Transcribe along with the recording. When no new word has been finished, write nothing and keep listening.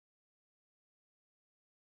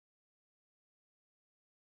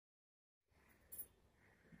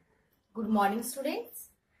Good morning, students.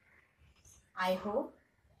 I hope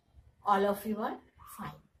all of you are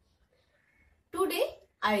fine. Today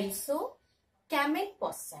I will show camel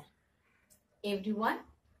posture. Everyone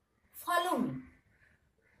follow me.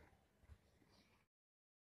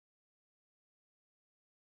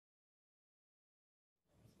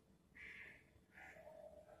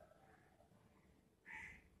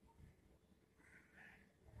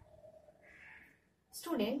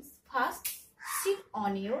 Students, first sit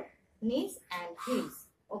on your knees and heels.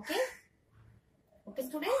 Okay? Okay,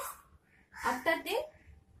 students? After that,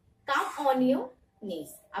 come on your knees.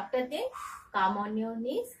 After that, come on your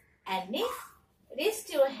knees and next,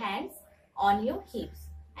 rest your hands on your hips.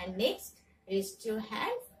 And next, rest your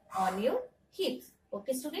hands on your hips.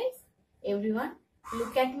 Okay, students? Everyone,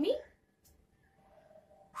 look at me.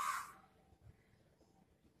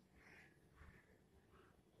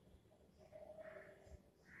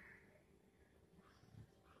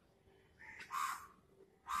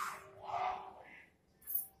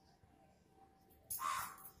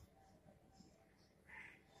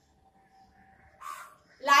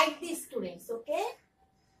 Like this, students, okay?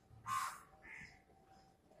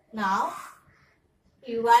 Now,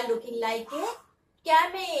 you are looking like a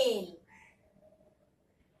camel.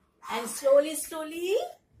 And slowly,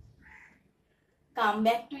 come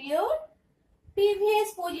back to your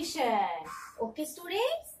previous position. Okay,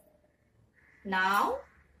 students? Now,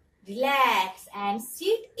 relax and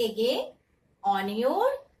sit again on your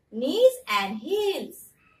knees and heels.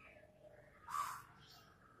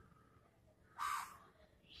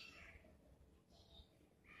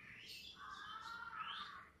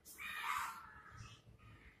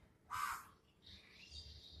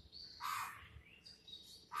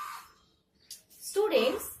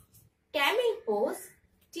 Students, camel pose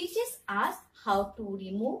teaches us how to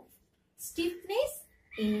remove stiffness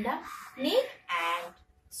in the neck and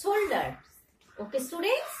shoulders. Okay,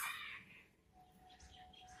 students?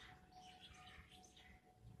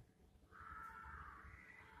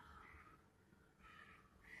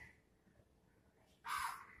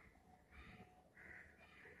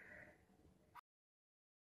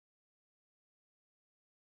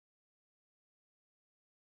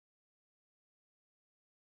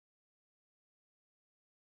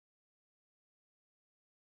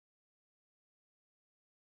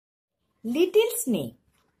 Little snake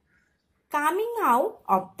coming out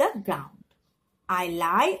of the ground. I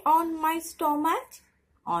lie on my stomach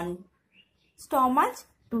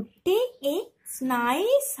to take a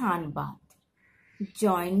nice sun bath,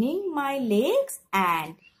 joining my legs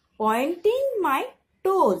and pointing my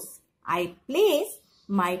toes. I place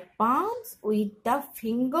my palms with the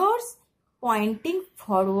fingers pointing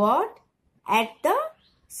forward at the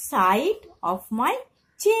side of my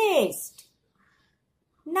chest.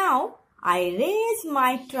 Now I raise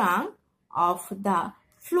my trunk off the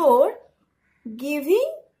floor,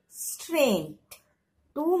 giving strength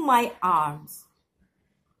to my arms.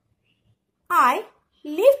 I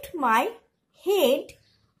lift my head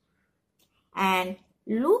and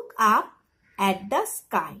look up at the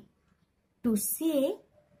sky to say,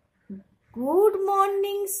 "Good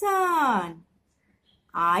morning, sun."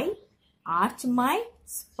 I arch my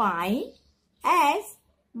spine as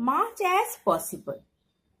much as possible.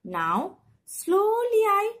 Now, slowly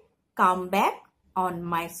I come back on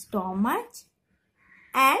my stomach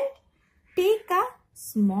and take a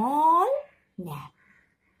small nap.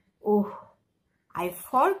 Oh, I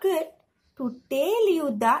forgot to tell you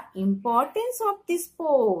the importance of this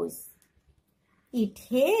pose. It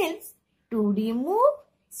helps to remove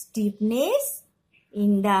stiffness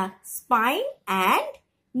in the spine and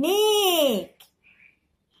neck.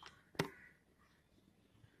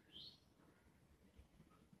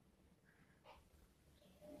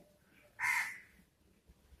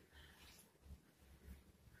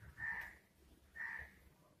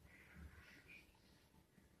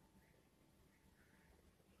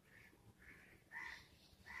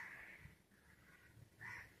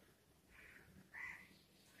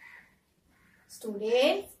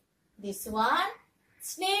 Students, this one,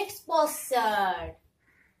 snake's posture.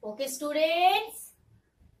 Okay, students?